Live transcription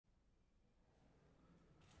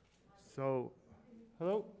So,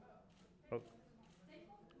 hello? Oh.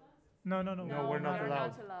 No, No, we're not allowed.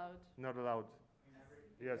 Not allowed. Not allowed.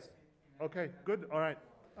 Yes. Okay, good. All right.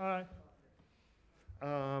 All right.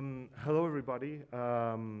 Hello, everybody.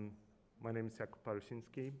 My name is Jakub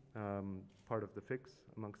Parusinski, part of the Fix,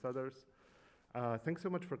 amongst others. Thanks so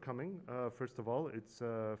much for coming. First of all, it's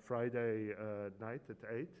Friday night at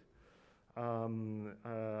 8.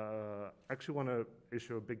 Actually want to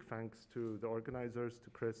issue a big thanks to the organizers, to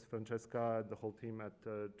Chris, Francesca, the whole team at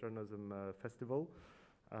Journalism Festival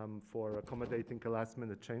for accommodating a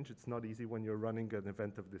last-minute change. It's not easy when you're running an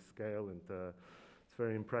event of this scale, and it's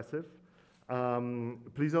very impressive.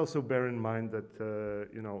 Please also bear in mind that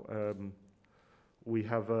we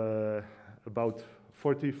have about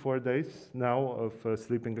 44 days now of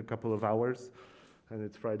sleeping a couple of hours, and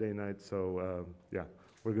it's Friday night, so yeah.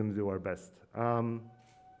 We're going to do our best.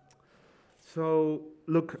 So,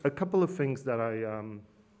 look, a couple of things that I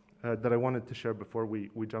wanted to share before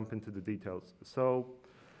we jump into the details. So,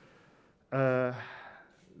 the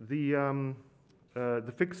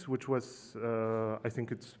Fix, which was, I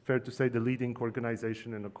think it's fair to say, the leading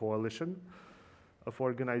organization in a coalition of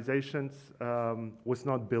organizations, was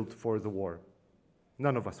not built for the war.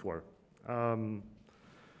 None of us were.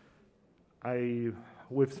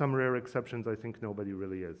 With some rare exceptions, I think nobody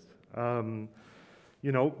really is.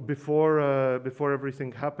 Before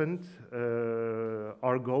everything happened,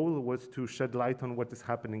 our goal was to shed light on what is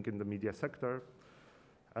happening in the media sector.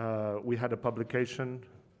 We had a publication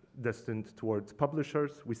destined towards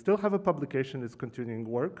publishers. We still have a publication, it's continuing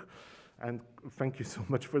work. And thank you so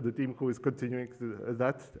much for the team who is continuing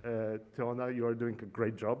that. Teona, you are doing a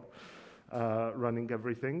great job running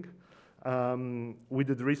everything. We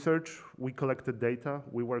did research, we collected data,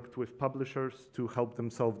 we worked with publishers to help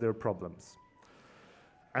them solve their problems.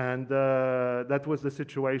 And that was the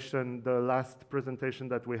situation, the last presentation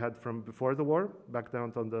that we had from before the war, back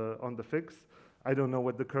down on the Fix. I don't know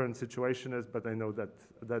what the current situation is, but I know that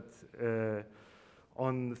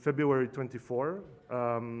on February 24,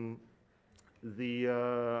 I'm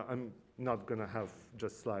not gonna have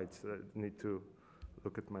just slides, I need to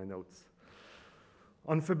look at my notes.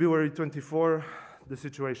 On February 24, the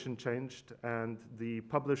situation changed, and the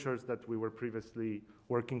publishers that we were previously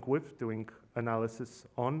working with, doing analysis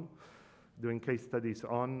on, doing case studies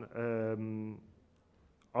on,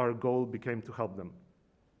 our goal became to help them.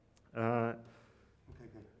 Okay,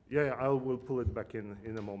 good. Yeah, I will pull it back in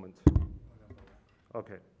a moment.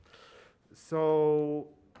 Okay. So,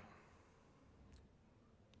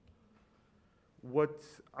 what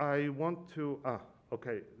I want to,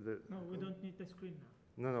 okay. No, we don't need the screen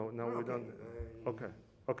now. No, we don't. Okay,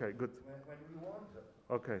 good. When we want it.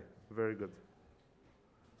 Okay, very good.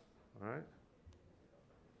 All right.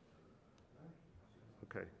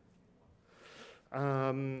 Okay.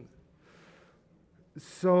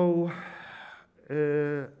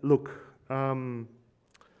 Look, a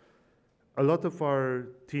lot of our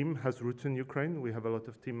team has roots in Ukraine. We have a lot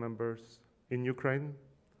of team members in Ukraine.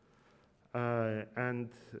 And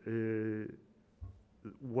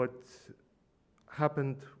what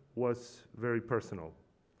happened was very personal.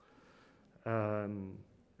 I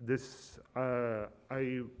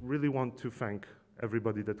really want to thank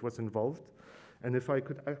everybody that was involved. And if I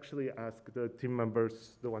could actually ask the team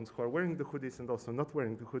members, the ones who are wearing the hoodies and also not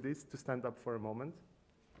wearing the hoodies, to stand up for a moment,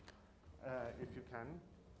 if you can.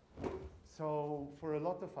 So for a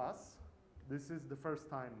lot of us, this is the first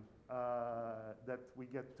time that we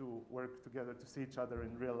get to work together to see each other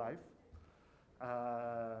in real life.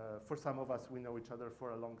 For some of us, we know each other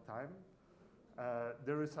for a long time.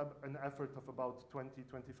 There is an effort of about 20,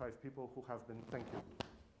 25 people who have been, thank you.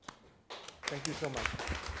 Thank you so much.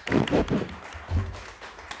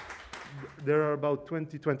 There are about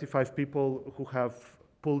 20, 25 people who have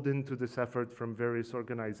pulled into this effort from various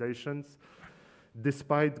organizations,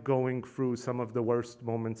 despite going through some of the worst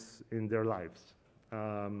moments in their lives.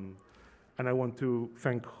 And I want to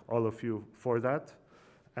thank all of you for that.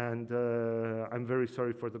 And I'm very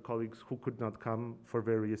sorry for the colleagues who could not come for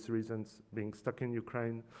various reasons, being stuck in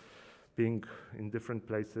Ukraine, being in different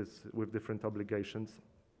places with different obligations.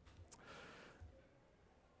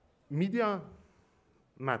 Media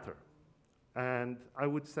matter. And I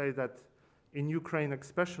would say that in Ukraine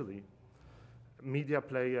especially, media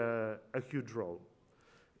play a huge role.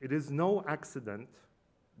 It is no accident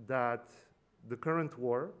that the current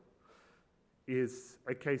war is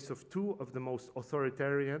a case of two of the most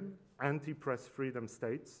authoritarian anti-press freedom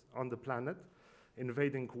states on the planet,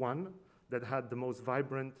 invading one that had the most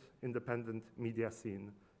vibrant independent media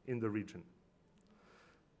scene in the region.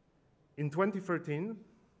 In 2013,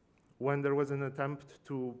 when there was an attempt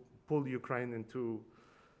to pull Ukraine into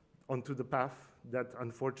onto the path that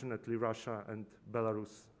unfortunately Russia and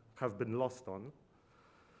Belarus have been lost on.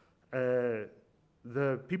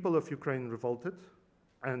 The people of Ukraine revolted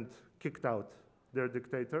and kicked out their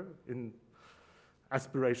dictator, in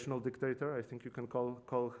aspirational dictator, I think you can call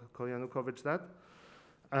Yanukovych that.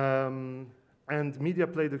 And media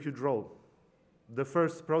played a huge role. The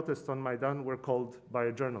first protests on Maidan were called by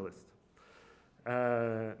a journalist.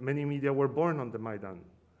 Many media were born on the Maidan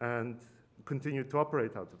and continued to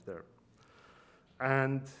operate out of there.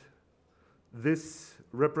 And this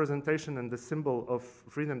representation and the symbol of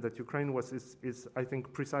freedom that Ukraine was is I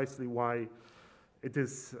think, precisely why it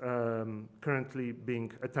is currently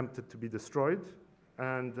being attempted to be destroyed.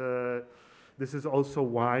 And this is also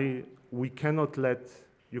why we cannot let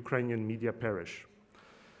Ukrainian media perish.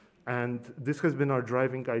 And this has been our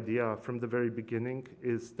driving idea from the very beginning,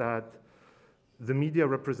 is that the media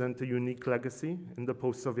represent a unique legacy in the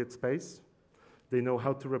post-Soviet space. They know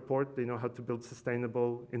how to report, they know how to build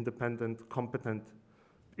sustainable, independent, competent,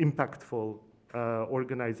 impactful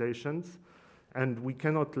organizations. And we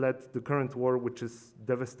cannot let the current war, which is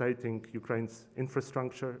devastating Ukraine's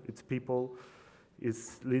infrastructure, its people,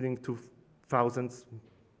 is leading to thousands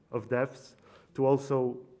of deaths, to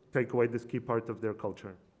also take away this key part of their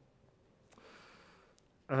culture.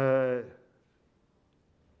 We're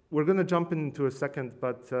going to jump into a second,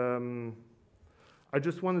 but I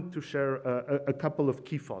just wanted to share a couple of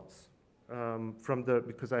key thoughts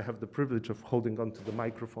because I have the privilege of holding onto the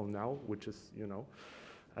microphone now, which is, you know,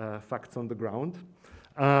 facts on the ground.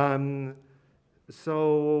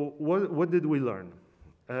 So what did we learn?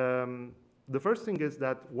 The first thing is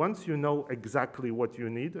that once you know exactly what you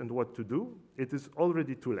need and what to do, it is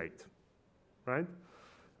already too late, right?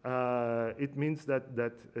 It means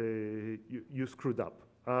that you screwed up.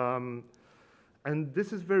 And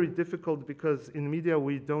this is very difficult because in media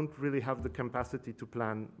we don't really have the capacity to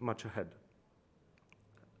plan much ahead.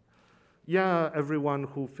 Yeah, everyone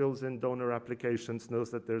who fills in donor applications knows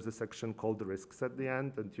that there's a section called the risks at the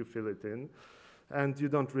end, and you fill it in. And you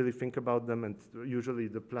don't really think about them, and usually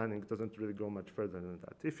the planning doesn't really go much further than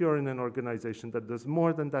that. If you're in an organization that does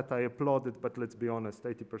more than that, I applaud it, but let's be honest,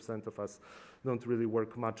 80% of us don't really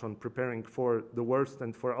work much on preparing for the worst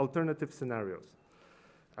and for alternative scenarios.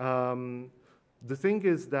 The thing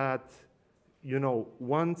is that, you know,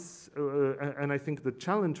 once, and I think the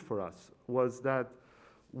challenge for us was that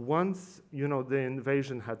once, you know, the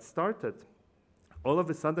invasion had started, all of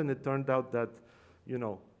a sudden it turned out that, you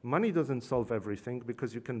know, money doesn't solve everything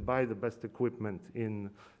because you can buy the best equipment in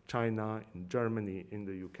China, in Germany, in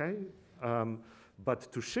the UK.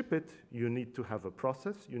 But to ship it, you need to have a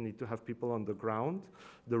process. You need to have people on the ground.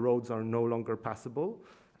 The roads are no longer passable.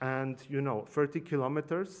 And, you know, 30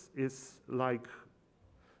 kilometers is like,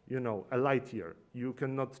 you know, a light year. You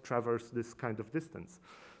cannot traverse this kind of distance.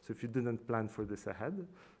 So if you didn't plan for this ahead,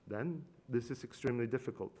 then this is extremely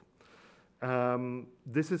difficult.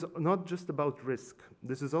 This is not just about risk.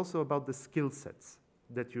 This is also about the skill sets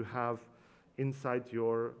that you have inside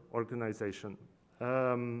your organization.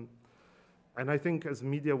 And I think as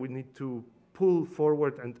media, we need to pull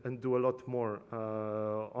forward and do a lot more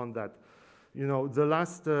on that. You know, the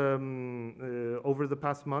last, over the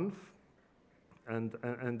past month and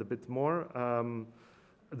a bit more,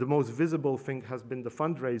 the most visible thing has been the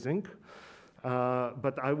fundraising.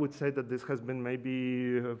 But I would say that this has been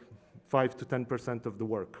maybe 5 to 10% of the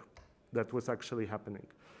work that was actually happening.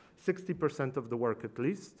 60% of the work, at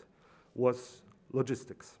least, was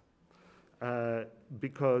logistics.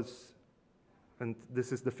 Because, and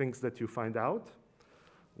this is the things that you find out,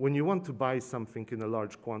 when you want to buy something in a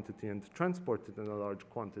large quantity and transport it in a large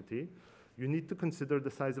quantity, you need to consider the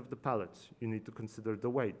size of the pallets. You need to consider the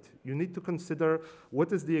weight. You need to consider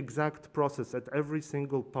what is the exact process at every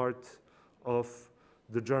single part of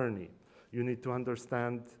the journey. You need to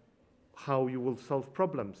understand how you will solve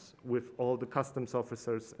problems with all the customs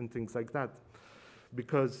officers and things like that.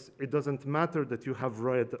 Because it doesn't matter that you have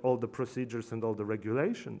read all the procedures and all the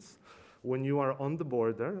regulations. When you are on the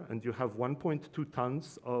border and you have 1.2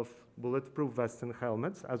 tons of bulletproof vests and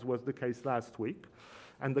helmets, as was the case last week,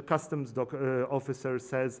 and the customs officer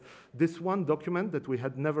says, this one document that we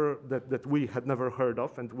had never heard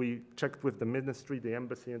of, and we checked with the ministry, the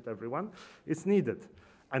embassy, and everyone, is needed.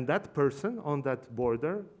 And that person on that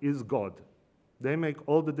border is God. They make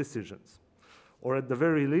all the decisions. Or at the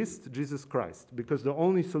very least, Jesus Christ, because the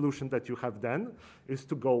only solution that you have then is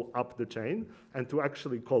to go up the chain and to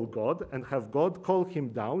actually call God and have God call him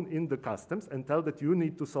down in the customs and tell that you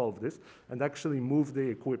need to solve this and actually move the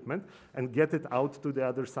equipment and get it out to the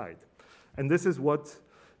other side. And this is what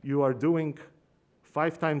you are doing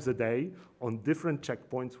 5 times a day on different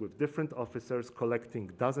checkpoints with different officers collecting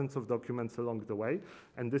dozens of documents along the way.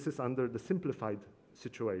 And this is under the simplified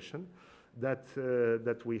situation that,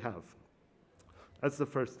 that we have. That's the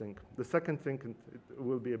first thing. The second thing, and it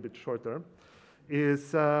will be a bit shorter,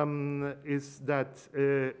 is that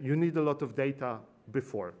you need a lot of data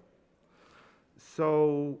before.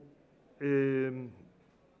 So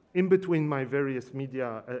in between my various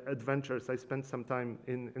media adventures, I spent some time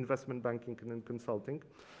in investment banking and in consulting.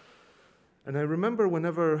 And I remember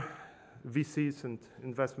whenever VCs and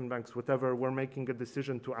investment banks, whatever, were making a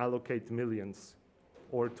decision to allocate millions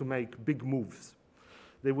or to make big moves,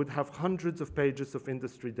 they would have hundreds of pages of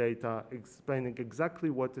industry data explaining exactly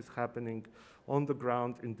what is happening on the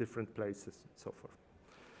ground in different places and so forth.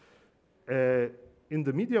 In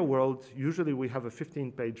the media world, usually we have a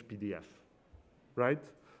 15-page PDF, right?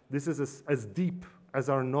 This is as deep as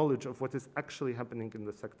our knowledge of what is actually happening in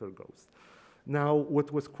the sector goes. Now,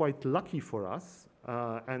 what was quite lucky for us,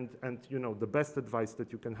 and you know, the best advice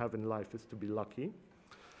that you can have in life is to be lucky,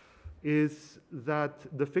 is that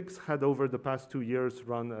the FIX had over the past 2 years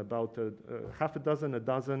run about a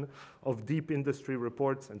dozen of deep industry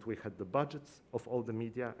reports, and we had the budgets of all the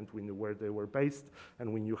media, and we knew where they were based,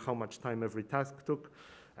 and we knew how much time every task took.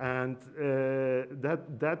 And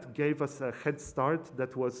that gave us a head start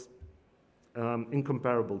that was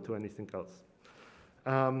incomparable to anything else.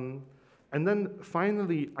 And then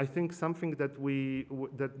finally, I think something that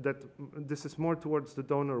this is more towards the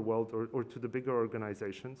donor world or to the bigger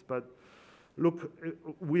organizations, but look,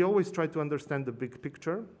 we always try to understand the big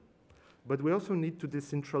picture, but we also need to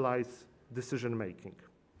decentralize decision making.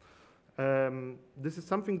 This is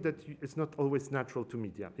something that is not always natural to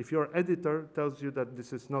media. If your editor tells you that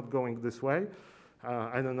this is not going this way,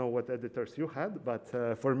 I don't know what editors you had, but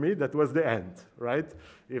for me, that was the end, right?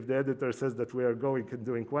 If the editor says that we are going and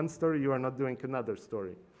doing one story, you are not doing another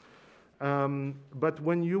story. But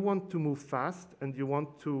when you want to move fast and you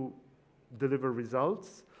want to deliver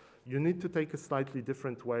results, you need to take a slightly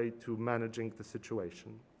different way to managing the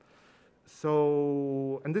situation.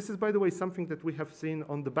 So, and this is, by the way, something that we have seen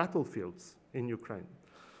on the battlefields in Ukraine.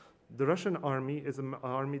 The Russian army is an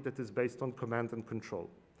army that is based on command and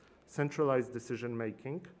control. Centralized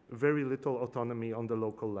decision-making, very little autonomy on the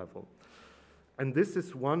local level. And this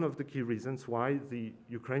is one of the key reasons why the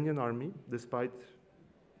Ukrainian army, despite,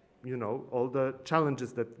 you know, all the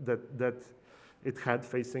challenges that it had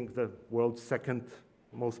facing the world's second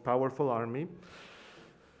most powerful army,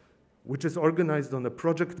 which is organized on a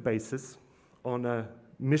project basis, on a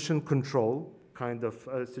mission control kind of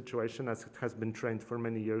situation, as it has been trained for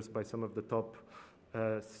many years by some of the top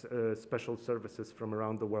special services from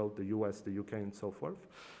around the world, the US, the UK, and so forth,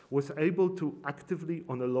 was able to actively,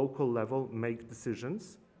 on a local level, make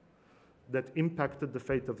decisions that impacted the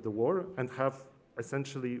fate of the war and have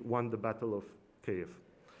essentially won the Battle of Kyiv.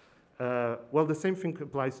 Well, the same thing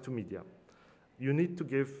applies to media. You need to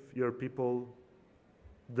give your people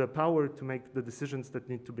the power to make the decisions that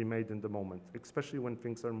need to be made in the moment, especially when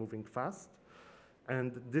things are moving fast.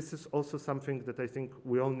 And this is also something that I think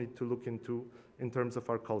we all need to look into in terms of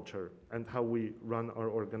our culture and how we run our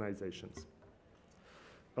organizations.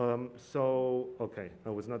 Okay, I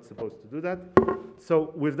was not supposed to do that.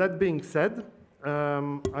 So with that being said,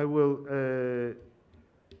 I will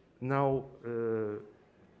now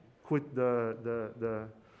quit the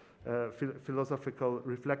philosophical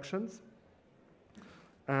reflections,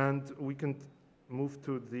 and we can move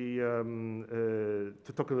to the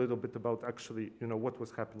to talk a little bit about actually, you know, what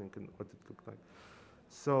was happening and what it looked like.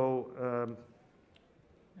 So,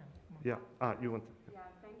 yeah, you want? Yeah,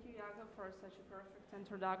 thank you, Jakub, for such a perfect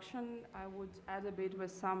introduction. I would add a bit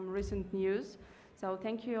with some recent news. So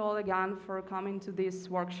thank you all again for coming to this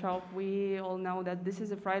workshop. We all know that this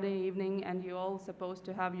is a Friday evening and you're all supposed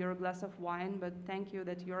to have your glass of wine, but thank you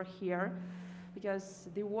that you're here, because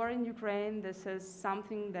the war in Ukraine, this is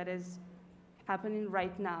something that is happening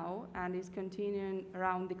right now and is continuing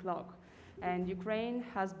around the clock. And Ukraine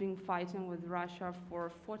has been fighting with Russia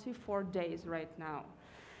for 44 days right now.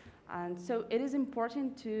 And so it is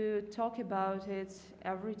important to talk about it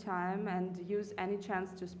every time and use any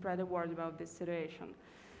chance to spread a word about this situation.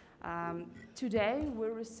 Today we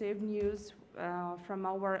received news from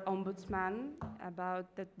our ombudsman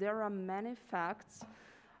about that there are many facts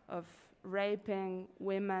of raping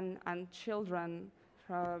women and children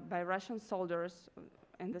by Russian soldiers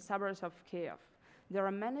in the suburbs of Kyiv. There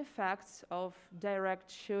are many facts of direct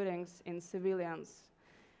shootings in civilians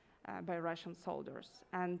by Russian soldiers.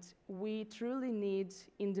 And we truly need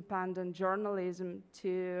independent journalism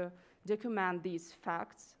to document these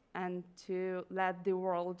facts and to let the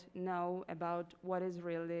world know about what is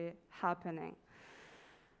really happening.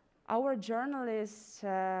 Our journalists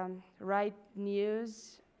write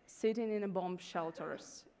news sitting in bomb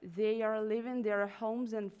shelters. They are leaving their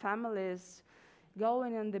homes and families,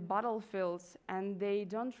 going on the battlefields, and they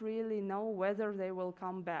don't really know whether they will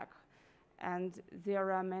come back. And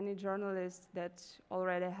there are many journalists that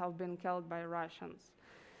already have been killed by Russians.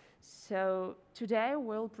 So today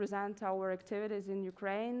we'll present our activities in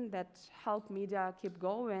Ukraine that help media keep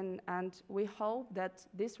going, and we hope that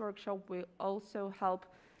this workshop will also help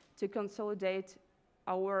to consolidate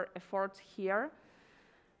our efforts here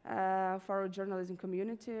for our journalism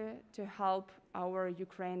community to help our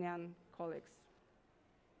Ukrainian colleagues.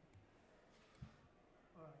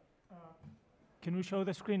 Can we show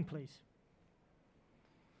the screen, please?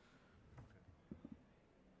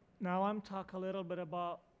 Now I'm talk a little bit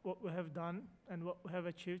about what we have done and what we have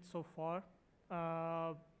achieved so far.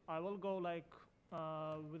 I will go like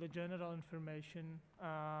with the general information,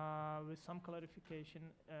 with some clarification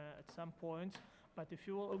at some points. But if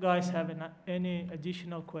you guys have any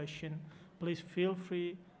additional question, please feel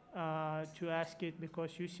free to ask it,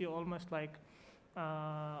 because you see almost like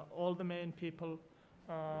all the main people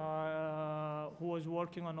who was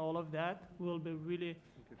working on all of that will be really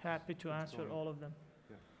happy to answer all of them.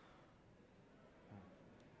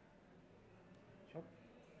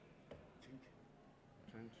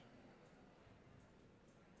 Change.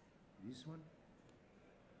 This one?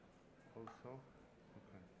 Also?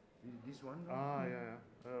 Okay. This one? Ah, yeah,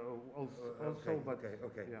 yeah. Also, okay, but...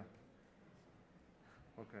 okay. Yeah.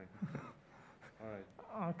 Okay. All right.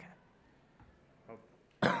 Okay.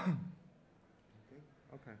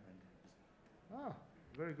 Okay. Ah,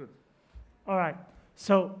 very good. All right.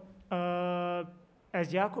 So,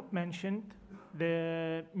 as Jakub mentioned,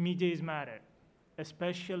 the media is matter,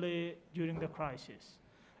 especially during the crisis.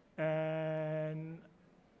 And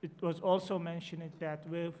it was also mentioned that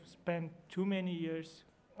we've spent too many years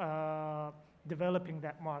developing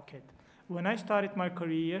that market. When I started my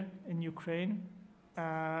career in Ukraine,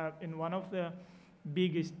 in one of the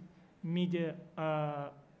biggest media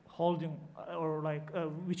holding, or like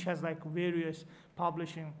which has like various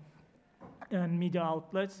publishing and media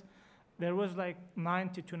outlets, there was like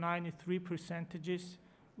 90 to 93%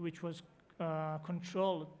 which was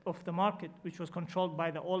control of the market, which was controlled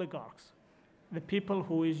by the oligarchs, the people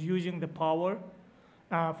who is using the power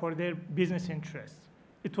for their business interests.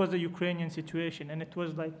 It was a Ukrainian situation, and it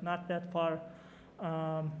was like not that far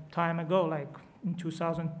time ago, like in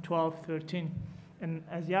 2012, 13. And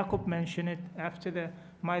as Jakub mentioned it, after the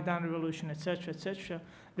Maidan revolution, etc.,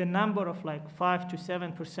 the number of like 5 to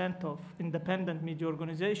 7% of independent media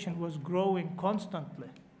organization was growing constantly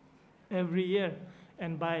every year.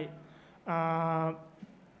 And by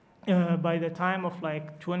the time of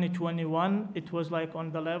like 2021, it was like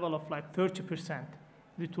on the level of like 30%.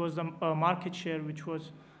 It was a market share which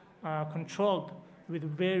was controlled with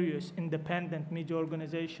various independent media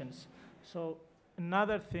organizations. So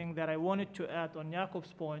another thing that I wanted to add on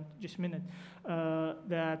Jakub's point, just a minute,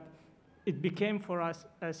 that it became for us,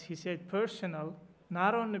 as he said, personal,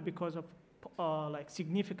 not only because of like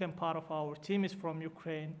significant part of our team is from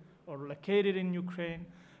Ukraine or located in Ukraine,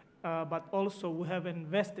 but also we have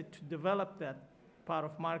invested to develop that part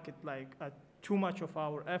of market, like too much of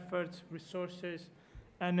our efforts, resources,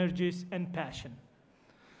 energies, and passion.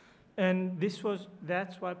 And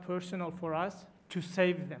that's why personal for us to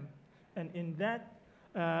save them. And in that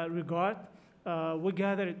regard, we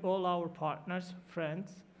gathered all our partners,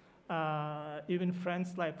 friends, even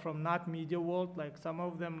friends like from not media world, like some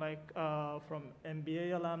of them like from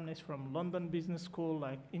MBA alumni, from London Business School,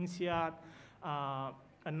 like INSEAD,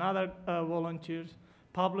 another volunteers,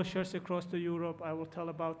 publishers across the Europe. I will tell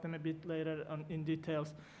about them a bit later in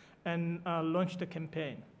details, and launched a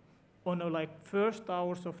campaign. On the like first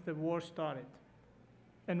hours of the war started,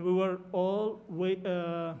 and we were all went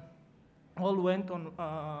on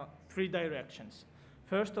 3 directions.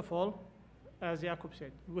 First of all, as Jakub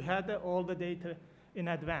said, we had all the data in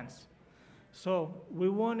advance. So we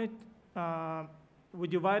wanted, we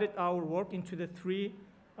divided our work into the 3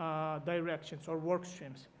 directions or work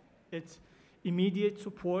streams. It's immediate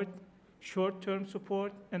support, short-term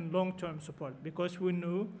support, and long-term support, because we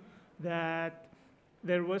knew that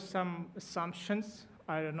there was some assumptions,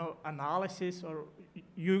 I don't know, analysis, or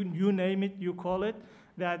you name it, you call it,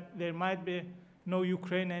 that there might be no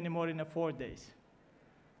Ukraine anymore in 4 days.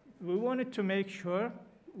 We wanted to make sure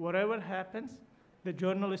whatever happens, the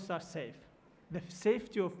journalists are safe. The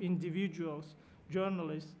safety of individuals,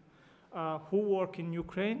 journalists who work in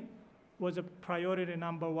Ukraine was a priority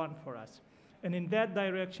 #1 for us. And in that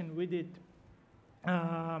direction, we did,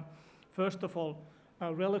 first of all,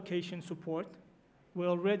 relocation support. We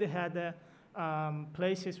already had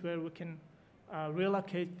places where we can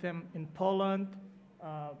relocate them in Poland,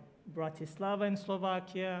 Bratislava in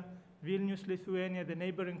Slovakia, Vilnius, Lithuania, the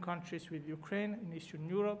neighboring countries with Ukraine in Eastern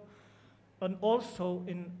Europe, and also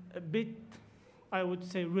in a bit, I would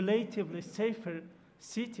say, relatively safer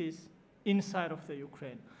cities inside of the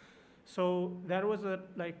Ukraine. So that was a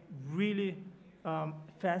really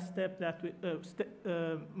fast step that we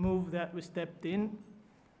move that we stepped in.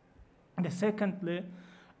 And secondly,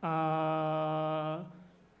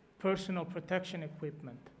 personal protection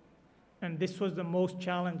equipment, and this was the most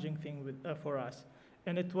challenging thing for us.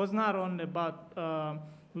 And it was not only about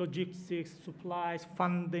logistics, supplies,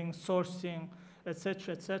 funding, sourcing,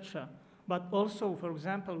 etc., but also, for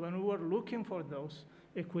example, when we were looking for those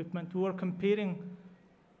equipment, we were competing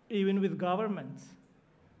even with governments,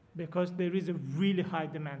 because there is a really high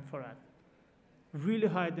demand for it, really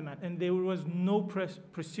high demand. And there was no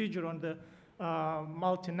procedure on the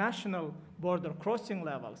multinational border crossing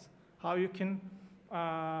levels, how you can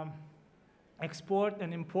export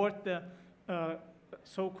and import the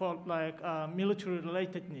so-called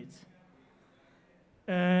military-related needs.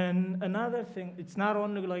 And another thing, it's not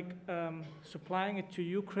only supplying it to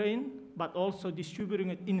Ukraine, but also distributing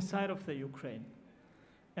it inside of the Ukraine.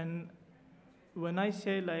 And when I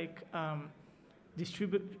say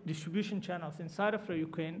distribution channels inside of the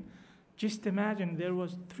Ukraine, just imagine there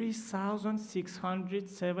was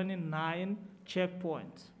 3,679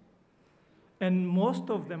 checkpoints. And most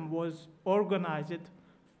of them was organized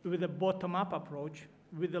with a bottom-up approach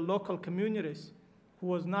with the local communities, who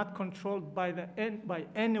was not controlled by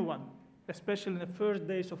anyone, especially in the first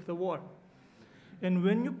days of the war. And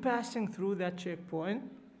when you're passing through that checkpoint,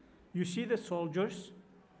 you see the soldiers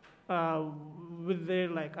with their,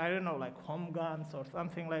 home guns or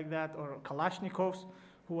something like that, or Kalashnikovs,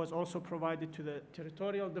 who was also provided to the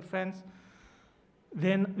territorial defense.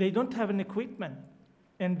 Then they don't have an equipment.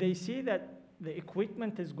 And they see that the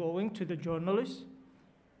equipment is going to the journalists,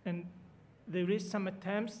 and there is some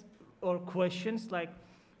attempts or questions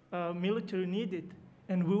military needed.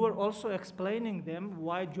 And we were also explaining them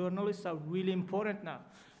why journalists are really important now.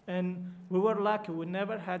 And we were lucky, we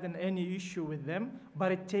never had any issue with them,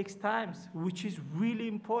 but it takes time, which is really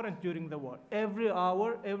important during the war. Every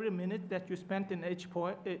hour, every minute that you spend in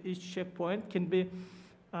each checkpoint can be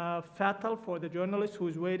fatal for the journalist who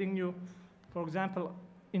is waiting you, for example,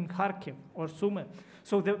 in Kharkiv or Sumy.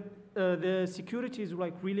 So the security is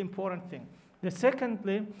really important thing.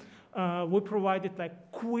 Secondly, we provided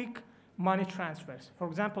quick money transfers. For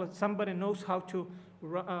example, if somebody knows how to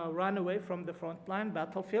run away from the frontline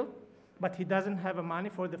battlefield, but he doesn't have money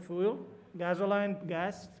for the fuel, gasoline,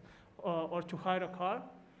 gas, or to hire a car,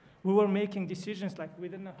 we were making decisions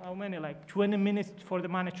within how many, 20 minutes for the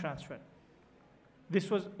money transfer. This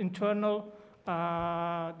was internal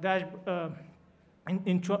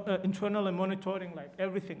internally monitoring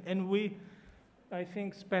everything. And we, I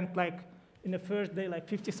think, spent in the first day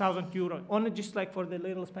 50,000 euros, only just for the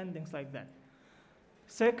little spendings like that.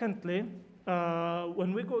 Secondly,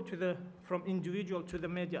 when we go from individual to the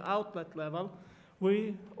media outlet level,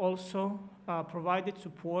 we also provided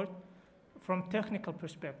support from technical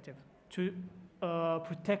perspective to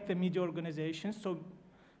protect the media organizations, so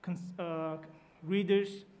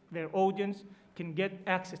readers, their audience, can get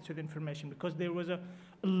access to the information, because there was a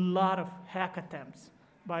lot of hack attempts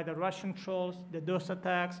by the Russian trolls, the DOS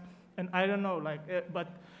attacks, and I don't know,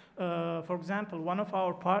 for example, one of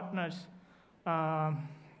our partners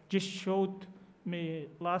just showed me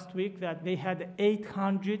last week that they had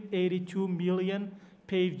 882 million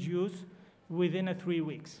page views within 3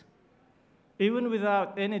 weeks. Even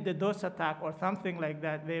without any DDoS attack or something like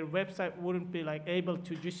that, their website wouldn't be able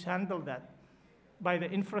to just handle that by the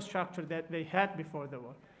infrastructure that they had before the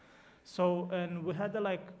war. So, and we had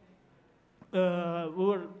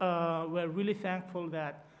we're really thankful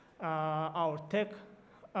that our tech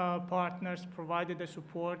partners provided the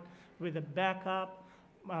support with the backup,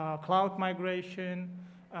 cloud migration,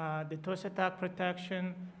 the DDoS attack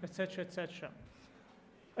protection, etc., etc.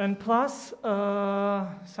 And plus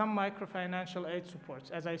some microfinancial aid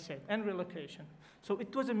supports, as I said, and relocation. So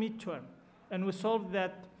it was a midterm, and we solved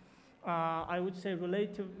that, I would say,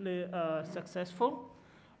 relatively successful.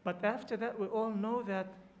 But after that, we all know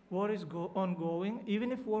that war is ongoing.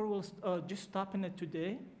 Even if war will just stop in it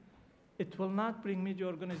today, it will not bring media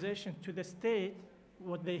organizations to the state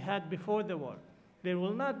what they had before the war. There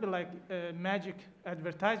will not be a magic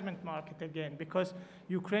advertisement market again, because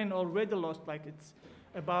Ukraine already lost it's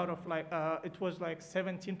about it was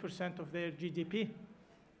 17% of their GDP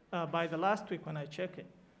by the last week when I checked it.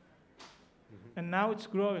 Mm-hmm. And now it's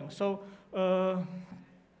growing. So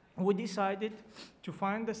we decided to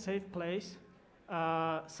find a safe place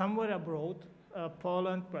somewhere abroad,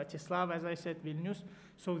 Poland, Bratislava, as I said, Vilnius,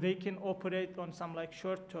 so they can operate on some like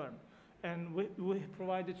short term. And we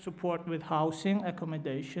provided support with housing,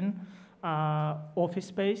 accommodation, office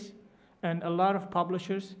space, and a lot of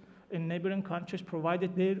publishers in neighboring countries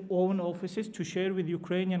provided their own offices to share with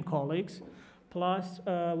Ukrainian colleagues. Plus,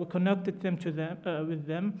 we connected them to with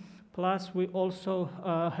them. Plus, we also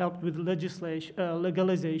helped with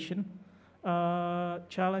legalization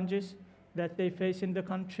challenges that they face in the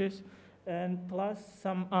countries, and plus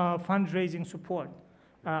some fundraising support.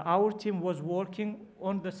 Our team was working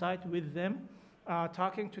on the site with them,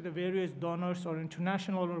 talking to the various donors or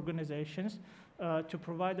international organizations to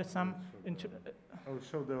provide some. I will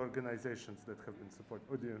show the organizations that have been supported.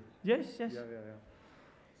 Oh, do you? Yes, yes. Yeah.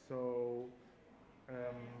 So,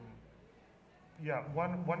 yeah,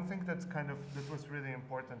 one thing that was really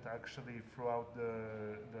important actually throughout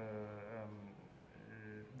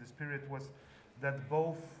this period was that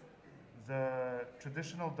both the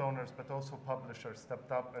traditional donors but also publishers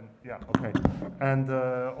stepped up, and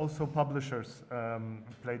also publishers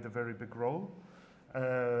played a very big role.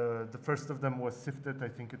 The first of them was Sifted. I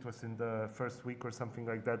think it was in the first week or something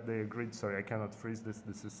like that. They agreed. Sorry, I cannot freeze this.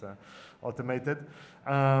 This is automated.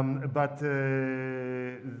 But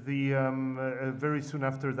very soon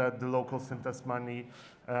after that, the local Syntas money,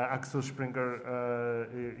 Axel Springer,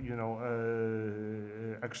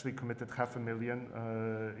 actually committed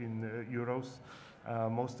 €500,000 in euros,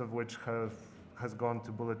 most of which has gone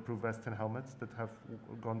to bulletproof vests and helmets that have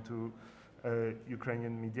gone to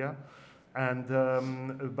Ukrainian media. And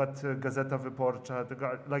but Gazeta Wyborcza,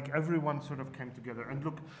 like everyone sort of came together. And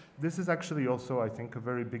look, this is actually also, I think, a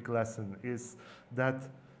very big lesson, is that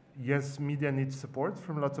yes, media needs support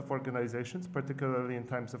from lots of organizations, particularly in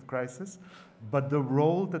times of crisis, but the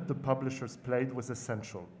role that the publishers played was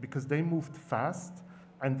essential because they moved fast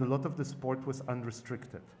and a lot of the support was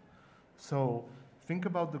unrestricted. So think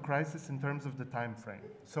about the crisis in terms of the time frame.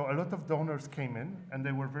 So a lot of donors came in and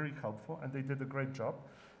they were very helpful and they did a great job.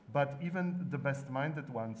 But even the best-minded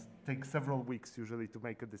ones take several weeks usually to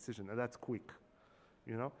make a decision, and that's quick,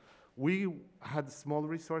 you know? We had small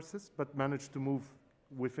resources, but managed to move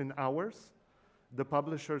within hours. The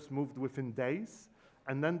publishers moved within days,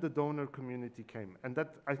 and then the donor community came. And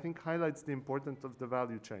that, I think, highlights the importance of the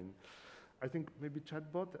value chain. I think maybe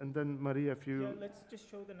chatbot, and then Mariia, if you... Yeah, let's just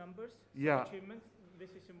show the numbers. Yeah. Achievements.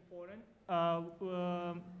 This is important.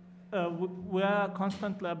 We are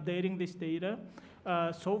constantly updating this data.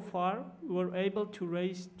 So far, we were able to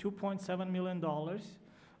raise $2.7 million,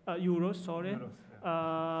 euros, sorry.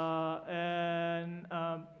 And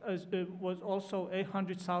it was also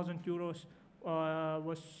 800,000 euros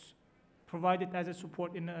was provided as a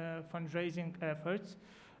support in fundraising efforts,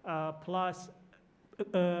 plus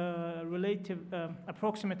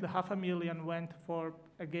approximately $500,000 went for,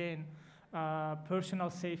 again,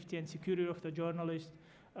 personal safety and security of the journalist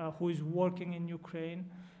who is working in Ukraine.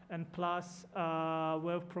 And plus,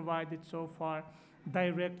 we've provided so far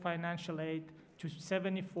direct financial aid to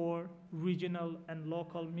 74 regional and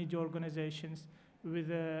local media organizations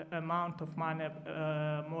with an amount of money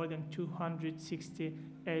more than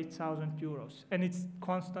 268,000 euros. And it's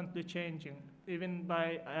constantly changing, even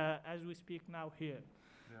by as we speak now here.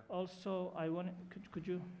 Yeah. Also, I want could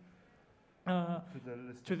you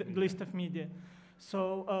to the list of media.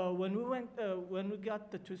 So when we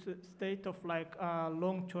got to the state of like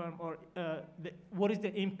long-term or what is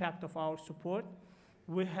the impact of our support,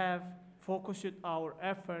 we have focused our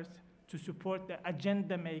efforts to support the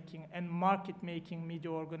agenda-making and market-making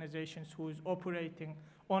media organizations who is operating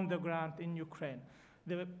on the ground in Ukraine.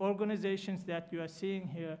 The organizations that you are seeing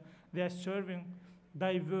here, they are serving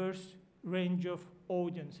diverse range of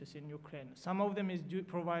audiences in Ukraine. Some of them is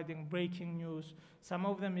providing breaking news. Some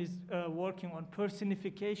of them is working on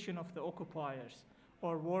personification of the occupiers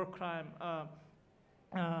or war crime,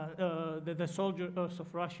 the soldiers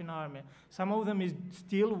of Russian army. Some of them is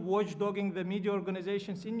still watchdogging the media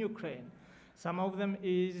organizations in Ukraine. Some of them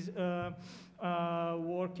is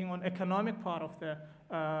working on economic part of the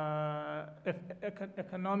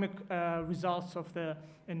economic results of the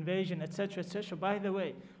invasion, etc., etc. By the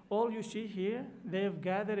way, all you see here, they have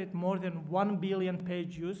gathered more than 1 billion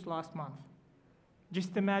page views last month.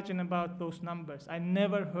 Just imagine about those numbers. I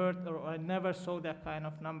never heard or I never saw that kind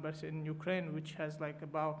of numbers in Ukraine, which has like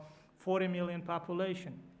about 40 million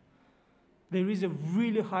population. There is a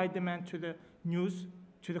really high demand to the news,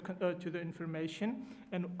 to the information,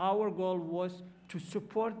 and our goal was to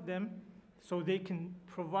support them so they can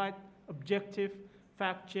provide objective,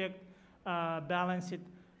 fact-checked, balanced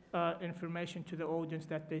information to the audience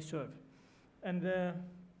that they serve. And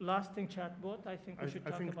last thing, chatbot. I think we should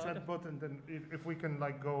talk about it. Chatbot, and then if we can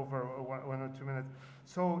like go over 1 or 2 minutes.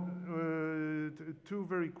 So two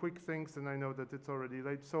very quick things, and I know that it's already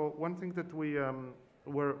late. So one thing that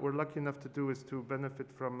we're lucky enough to do is to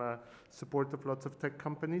benefit from support of lots of tech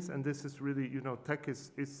companies, and this is really, you know, tech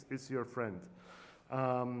is your friend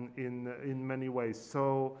in many ways.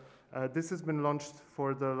 So this has been launched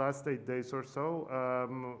for the last 8 days or so,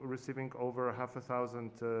 receiving over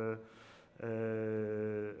 5,000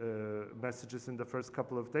 messages in the first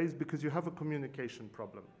couple of days, because you have a communication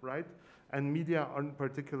problem, right? And media in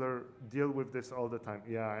particular deal with this all the time.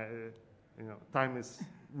 Yeah, you know, time is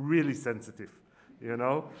really sensitive, you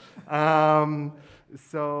know?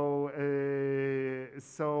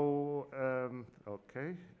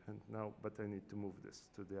 Okay, and now, but I need to move this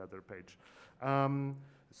to the other page.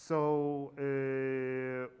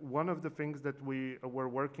 One of the things that we were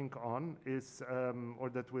working on is, or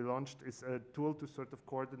that we launched, is a tool to sort of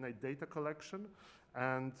coordinate data collection.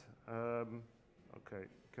 And, okay,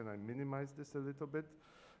 can I minimize this a little bit?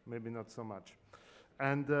 Maybe not so much.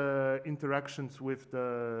 And interactions with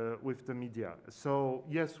the media. So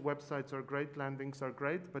yes, websites are great, landings are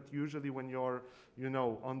great, but usually when you're, you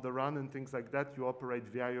know, on the run and things like that, you operate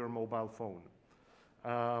via your mobile phone.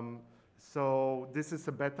 So this is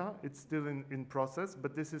a beta, it's still in process,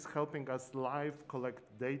 but this is helping us live collect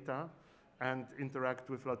data and interact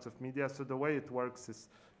with lots of media. So the way it works is,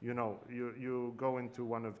 you know, you go into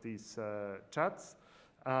one of these chats,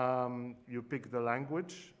 you pick the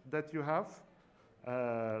language that you have.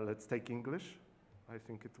 Let's take English. I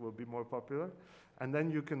think it will be more popular. And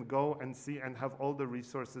then you can go and see and have all the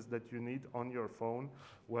resources that you need on your phone,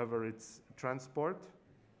 whether it's transport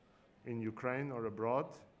in Ukraine or abroad.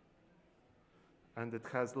 And it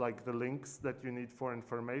has like the links that you need for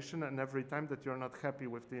information. And every time that you're not happy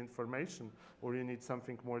with the information or you need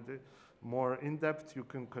something more in-depth, you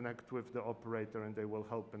can connect with the operator and they will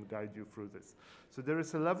help and guide you through this. So there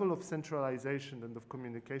is a level of centralization and of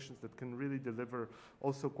communications that can really deliver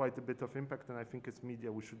also quite a bit of impact. And I think as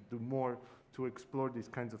media, we should do more to explore these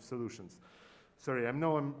kinds of solutions. Sorry, I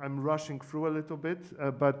know I'm rushing through a little bit,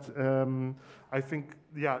 but I think,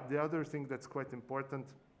 yeah, the other thing that's quite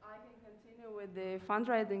important. I can continue with the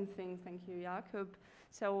fundraising thing. Thank you, Jakub.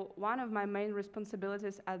 So one of my main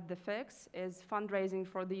responsibilities at the FIX is fundraising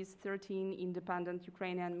for these 13 independent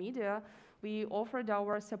Ukrainian media. We offered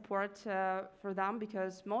our support for them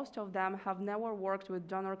because most of them have never worked with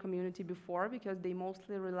donor community before, because they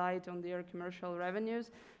mostly relied on their commercial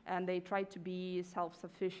revenues and they tried to be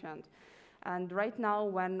self-sufficient. And right now,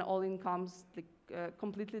 when all incomes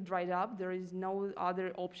completely dried up, there is no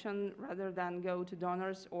other option rather than go to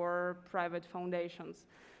donors or private foundations.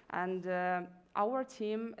 And our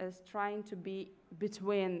team is trying to be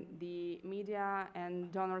between the media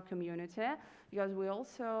and donor community, because we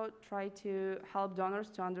also try to help donors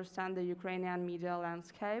to understand the Ukrainian media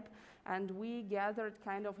landscape. And we gathered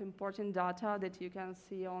kind of important data that you can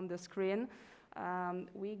see on the screen.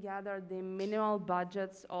 We gathered the minimal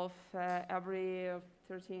budgets of every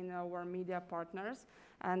 13 of our media partners,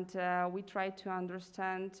 and we tried to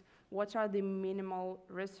understand what are the minimal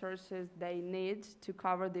resources they need to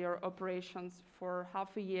cover their operations for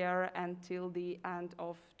half a year until the end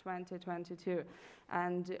of 2022.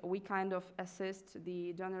 And we kind of assist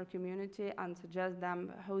the donor community and suggest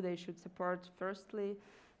them who they should support firstly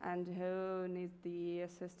and who needs the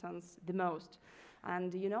assistance the most.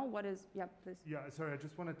 And you know what is, yeah, please. Yeah, sorry, I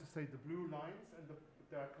just wanted to say the blue lines and the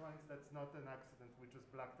lines, that's not an accident. We just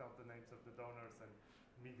blacked out the names of the donors and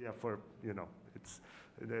media for, you know, it's,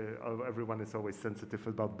 everyone is always sensitive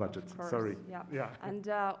about budgets. Sorry. Yeah. And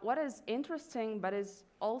what is interesting, but is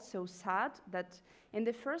also sad, that in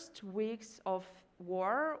the first weeks of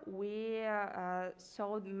war, we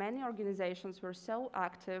saw many organizations were so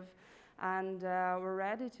active and were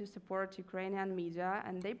ready to support Ukrainian media,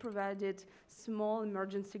 and they provided small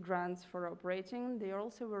emergency grants for operating. They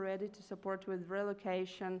also were ready to support with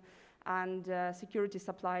relocation and security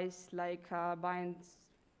supplies, like buying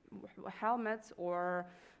helmets or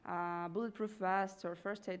bulletproof vests or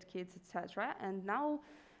first aid kits, etc. And now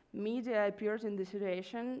media appeared in the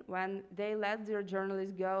situation when they let their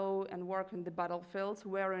journalists go and work in the battlefields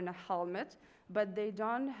wearing a helmet, but they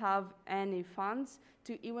don't have any funds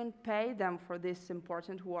to even pay them for this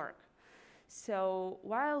important work. So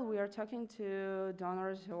while we are talking to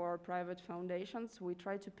donors or private foundations, we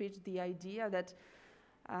try to pitch the idea that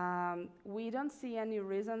we don't see any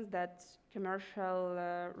reasons that commercial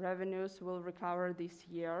revenues will recover this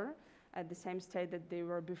year at the same state that they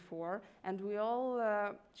were before, and we all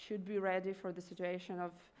should be ready for the situation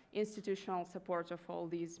of institutional support of all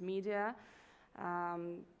these media.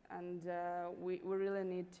 and we really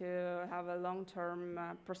need to have a long-term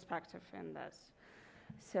perspective in this.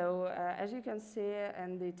 So as you can see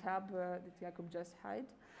in the tab that Jakub just had,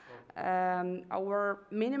 our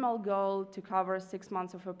minimal goal to cover 6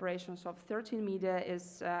 months of operations of 13 media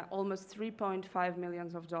is almost $3.5 million.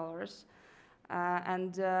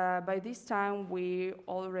 And by this time, we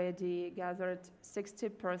already gathered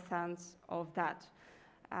 60% of that.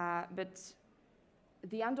 But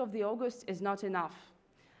the end of the August is not enough.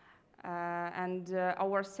 And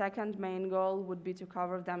our second main goal would be to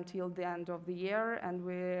cover them till the end of the year, and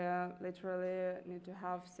we literally need to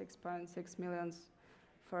have 6.6 million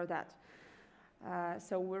for that.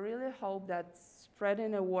 So we really hope that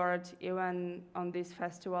spreading a word, even on this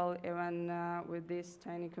festival, even with this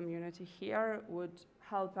tiny community here, would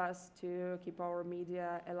help us to keep our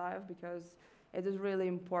media alive, because it is really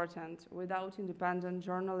important. Without independent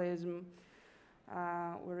journalism,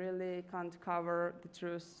 we really can't cover the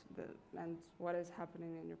truth and what is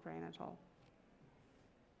happening in Ukraine at all.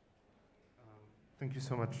 Thank you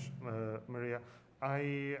so much, Mariia.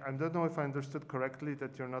 I don't know if I understood correctly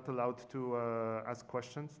that you're not allowed to ask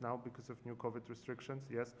questions now because of new COVID restrictions,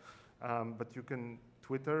 yes. But you can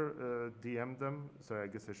Twitter, DM them. Sorry, I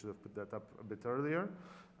guess I should have put that up a bit earlier.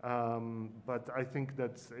 But I think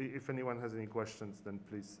that if anyone has any questions, then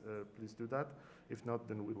please do that. If not,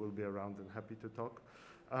 then we will be around and happy to talk.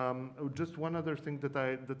 Just one other thing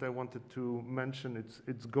that I wanted to mention,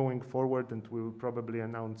 it's going forward, and we will probably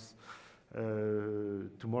announce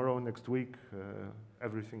tomorrow, next week.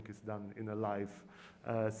 Everything is done in a live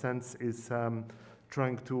sense, is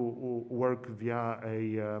trying to work via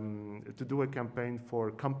to do a campaign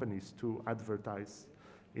for companies to advertise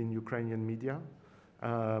in Ukrainian media.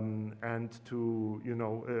 And to,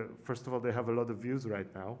 first of all, they have a lot of views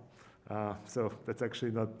right now. So that's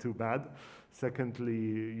actually not too bad.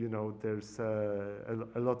 Secondly, there's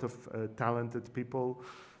a lot of talented people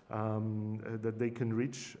that they can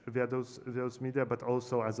reach via those media, but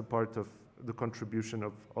also as a part of the contribution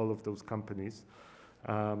of all of those companies.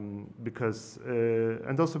 And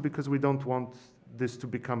also because we don't want this to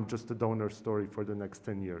become just a donor story for the next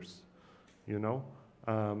 10 years,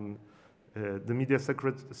 the media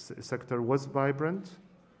sector was vibrant.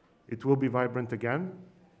 It will be vibrant again.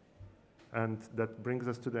 And that brings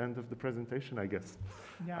us to the end of the presentation, I guess.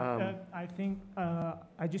 Yeah, I think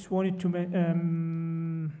I just wanted to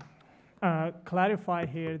clarify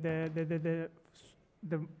here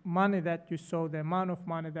the money that you saw, the amount of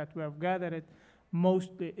money that we have gathered,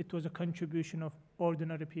 mostly it was a contribution of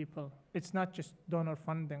ordinary people. It's not just donor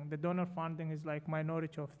funding. The donor funding is like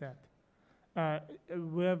minority of that.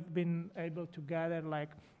 We have been able to gather,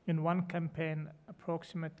 like in one campaign,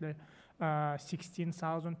 approximately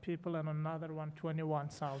 16,000 people, and another one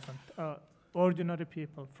 21,000 ordinary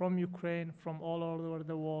people from Ukraine, from all over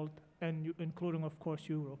the world, and including, of course,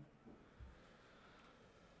 Europe.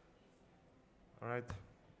 All right.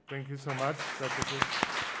 Thank you so much. That was it.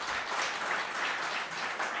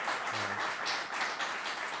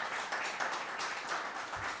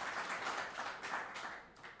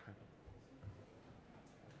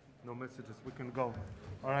 No messages. We can go.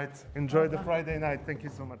 All right. Enjoy the Friday night. Thank you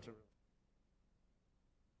so much, everyone.